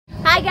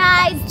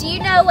Hi guys, do you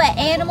know what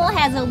animal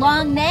has a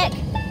long neck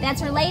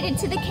that's related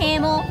to the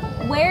camel,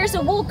 wears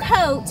a wool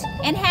coat,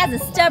 and has a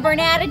stubborn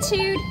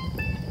attitude?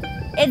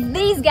 It's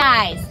these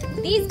guys.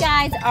 These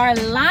guys are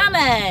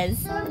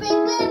llamas.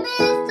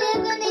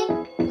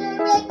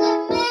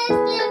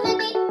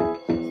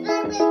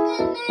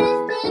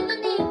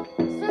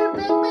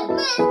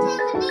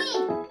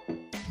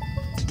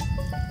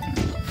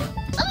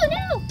 Oh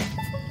no!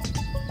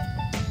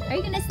 Are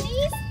you gonna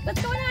sneeze?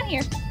 What's going on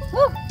here?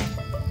 Woo.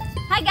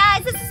 Hi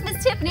guys, this is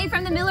Miss Tiffany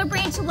from the Miller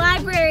Branch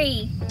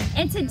Library.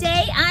 And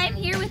today I'm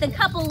here with a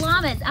couple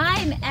llamas.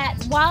 I'm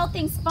at Wild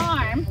Things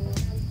Farm.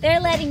 They're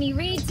letting me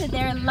read to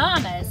their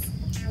llamas.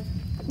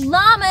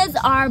 Llamas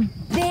are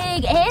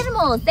big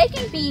animals. They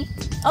can be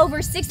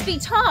over 6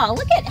 feet tall.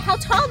 Look at how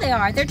tall they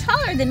are. They're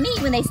taller than me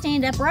when they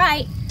stand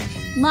upright.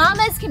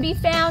 Llamas can be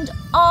found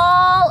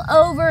all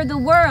over the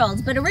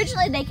world, but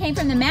originally they came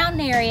from the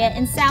mountain area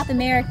in South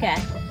America.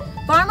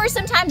 Farmers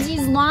sometimes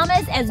use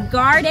llamas as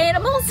guard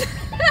animals.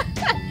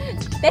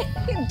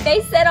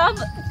 they set off,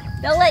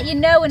 they'll let you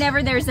know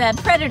whenever there's a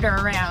predator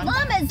around.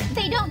 Llamas,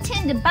 they don't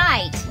tend to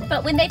bite,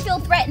 but when they feel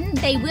threatened,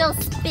 they will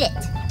spit.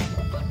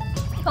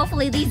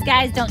 Hopefully these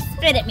guys don't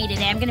spit at me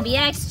today. I'm gonna be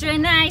extra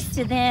nice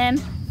to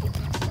them.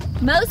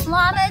 Most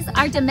llamas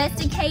are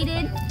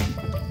domesticated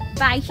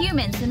by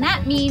humans, and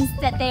that means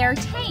that they are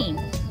tame.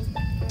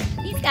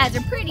 These guys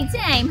are pretty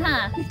tame,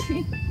 huh?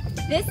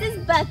 This is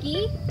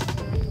Bucky,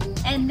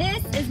 and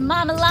this is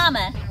Mama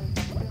Llama.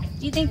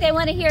 Do you think they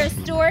want to hear a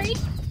story?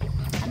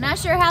 I'm not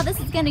sure how this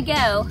is gonna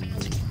go.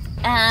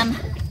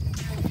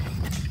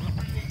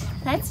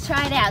 Let's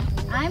try it out.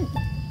 I'm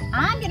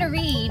gonna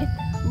read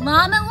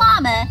Llama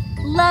Llama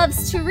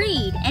Loves to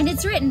Read, and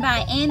it's written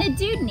by Anna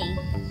Dewdney.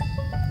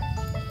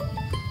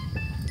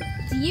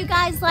 Do you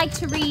guys like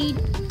to read?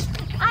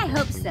 I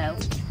hope so.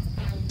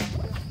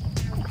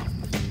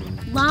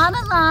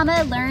 Llama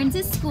Llama learns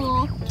at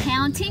school,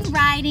 counting,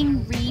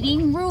 writing,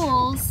 reading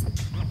rules.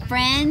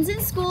 Friends in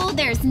school,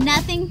 there's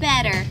nothing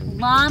better.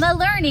 Llama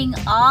learning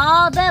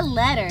all the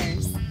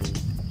letters.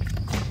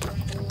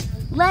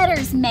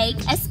 Letters make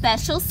a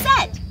special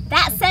set.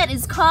 That set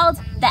is called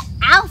the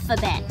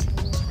alphabet.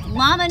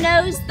 Llama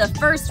knows the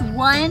first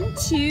 1,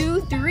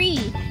 2, 3.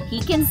 He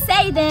can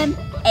say them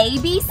A,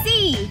 B,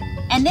 C.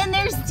 And then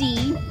there's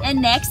D,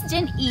 and next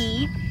an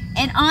E,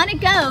 and on it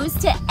goes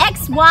to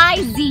X,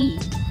 Y, Z.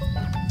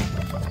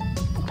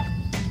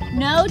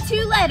 No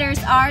two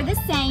letters are the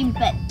same,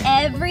 but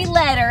every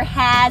letter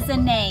has a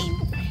name.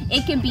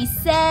 It can be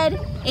said,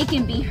 it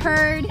can be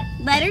heard.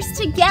 Letters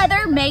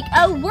together make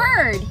a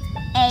word.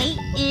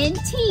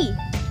 A-N-T,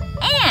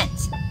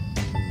 ant.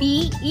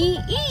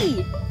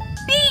 B-E-E,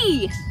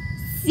 bee.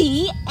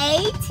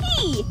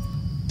 C-A-T,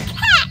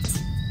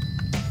 cat.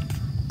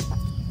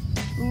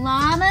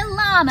 Llama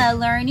Llama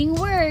learning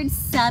words.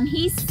 Some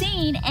he's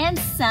seen and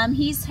some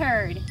he's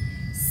heard.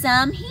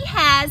 Some he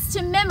has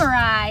to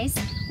memorize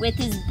with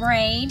his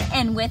brain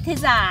and with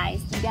his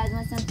eyes. Do you guys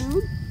want some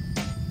food?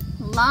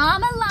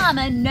 Llama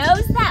Llama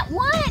knows that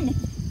one.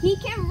 He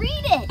can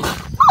read it.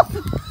 Oh,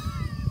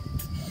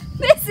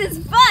 this is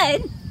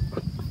fun.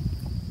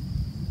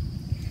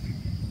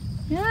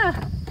 Yeah.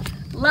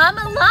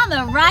 Llama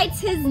Llama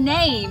writes his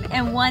name,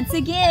 and once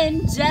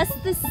again,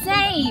 just the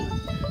same.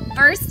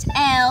 First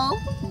L,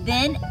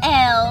 then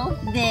L,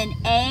 then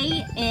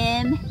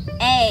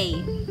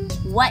A-M-A.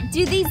 What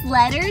do these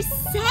letters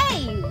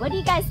say? What do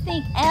you guys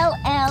think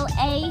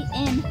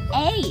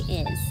L-L-A-M-A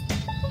is?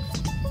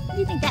 What do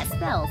you think that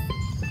spells?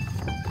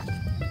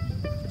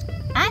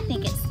 I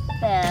think it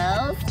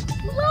spells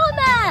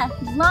llama.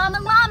 Llama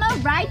Llama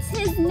writes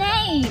his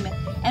name,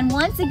 and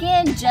once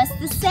again, just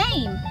the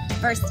same.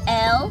 First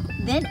L,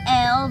 then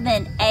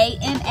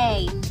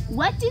A-M-A.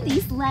 What do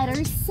these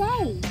letters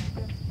say?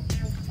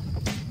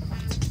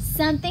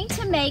 Something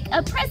to make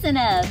a present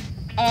of.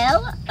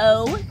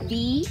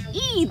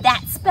 L-O-V-E.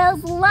 That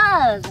spells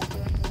love.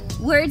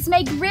 Words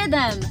make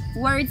rhythm.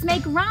 Words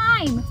make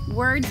rhyme.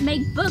 Words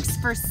make books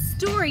for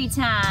story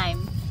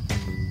time.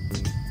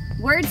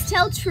 Words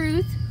tell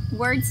truth.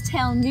 Words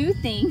tell new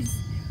things.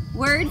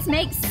 Words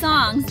make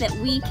songs that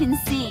we can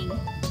sing.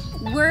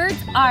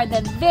 Words are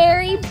the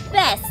very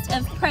best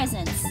of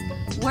presents.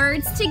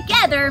 Words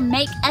together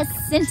make a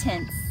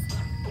sentence.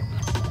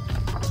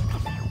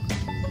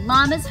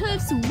 Llama's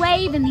hoofs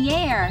wave in the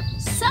air.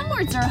 Some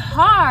words are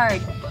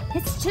hard.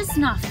 It's just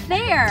not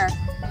fair.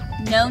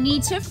 No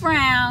need to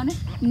frown.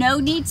 No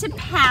need to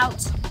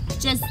pout.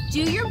 Just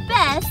do your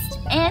best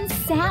and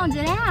sound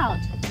it out.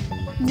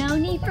 No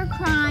need for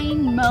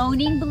crying,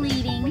 moaning,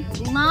 bleeding.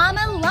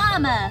 Llama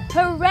Llama,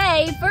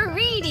 hooray for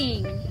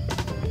reading.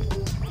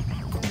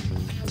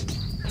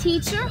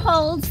 Teacher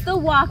holds the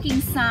walking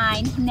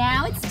sign.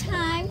 Now it's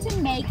time to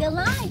make a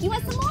line. Do you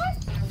want some more?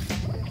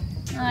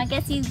 Oh, I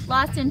guess he's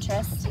lost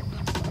interest.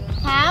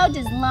 How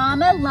does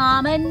Llama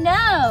Llama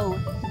know?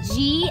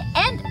 G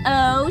and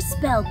O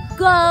spell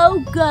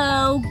go,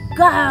 go,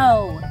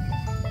 go.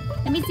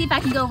 Let me see if I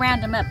can go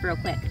round him up real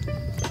quick.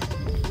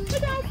 Hey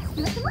guys,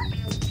 you want some more?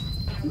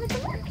 You want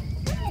some more?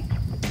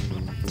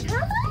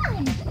 Come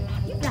on.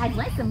 You got guys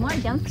want some more,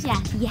 don't ya?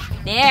 Yeah,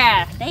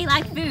 there. They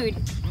like food.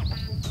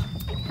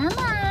 Come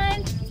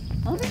on.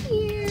 Over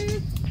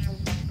here.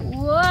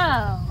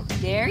 Whoa.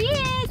 There he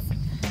is.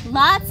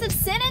 Lots of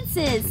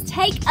sentences.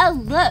 Take a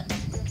look.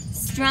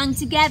 Strung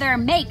together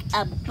make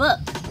a book.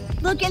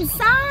 Look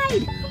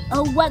inside.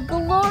 Oh, what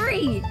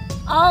glory.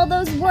 All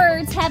those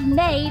words have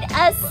made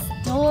a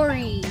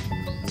story.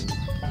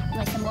 You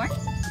want some more?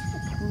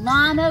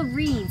 Llama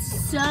reads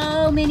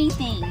so many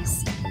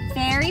things.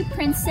 Fairy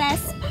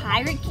princess,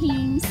 pirate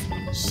kings,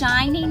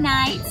 shiny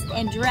nights,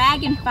 and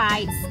dragon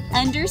fights,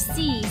 under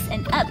seas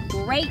and up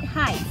great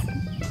heights.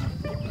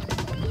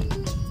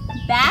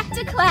 Back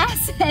to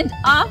class and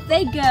off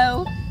they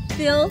go,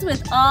 filled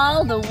with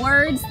all the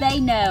words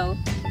they know.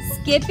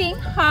 Skipping,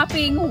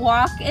 hopping,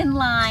 walk in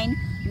line,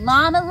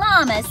 Llama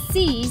Llama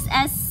sees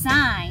a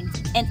sign.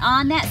 And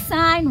on that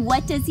sign,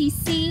 what does he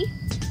see?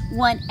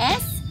 One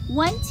S,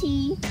 one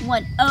T,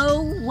 one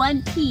O,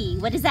 one P.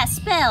 What does that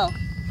spell?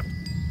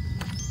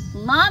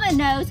 Llama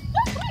knows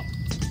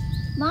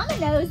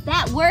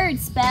that word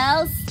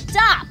spells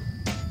stop.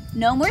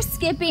 No more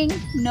skipping,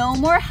 no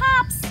more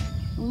hops.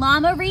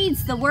 Llama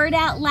reads the word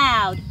out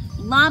loud.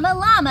 Llama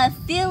Llama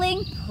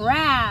feeling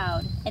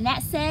proud. And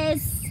that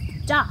says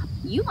stop.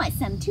 You want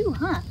some too,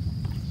 huh?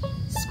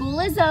 School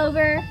is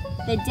over,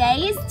 the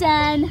day is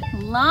done.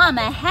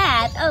 Llama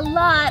had a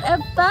lot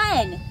of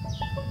fun.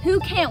 Who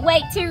can't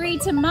wait to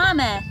read to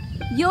Mama?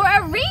 You're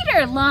a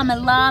reader, Llama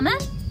Llama.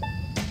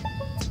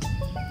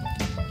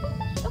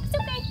 Oops,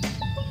 okay.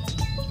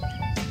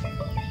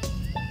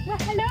 Well,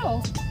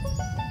 hello.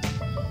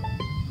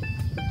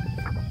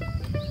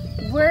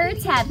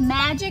 Words have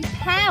magic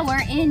power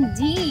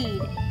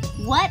indeed.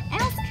 What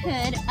else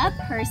could a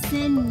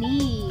person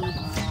need?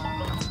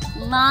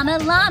 Llama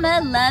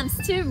Llama loves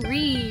to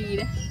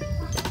read.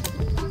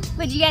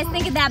 What do you guys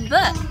think of that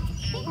book?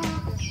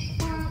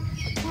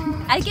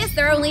 I guess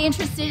they're only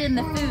interested in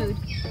the food.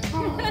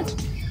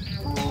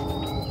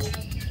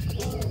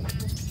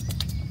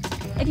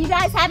 If you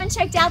guys haven't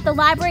checked out the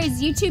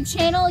library's YouTube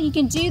channel, you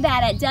can do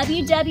that at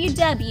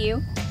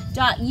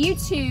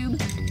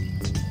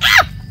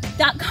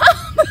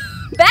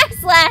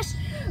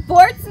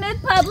www.youtube.com/Fort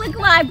Smith Public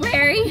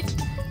Library.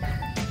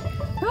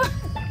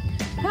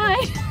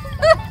 Hi.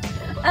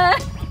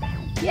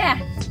 Yeah,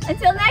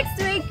 until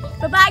next week.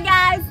 Bye-bye,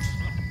 guys.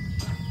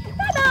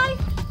 Bye-bye.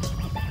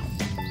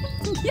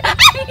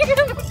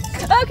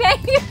 Okay.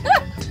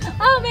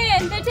 Oh,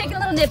 man, they're taking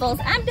little nibbles.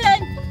 I'm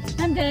done.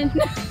 I'm done.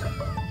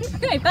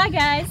 Okay, bye,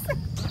 guys.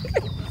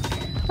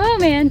 Oh,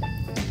 man.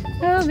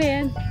 Oh,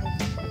 man.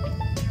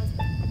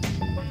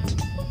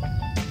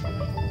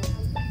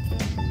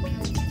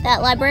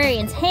 That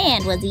librarian's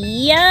hand was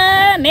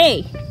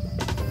yummy.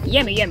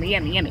 Yummy, yummy,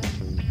 yummy, yummy.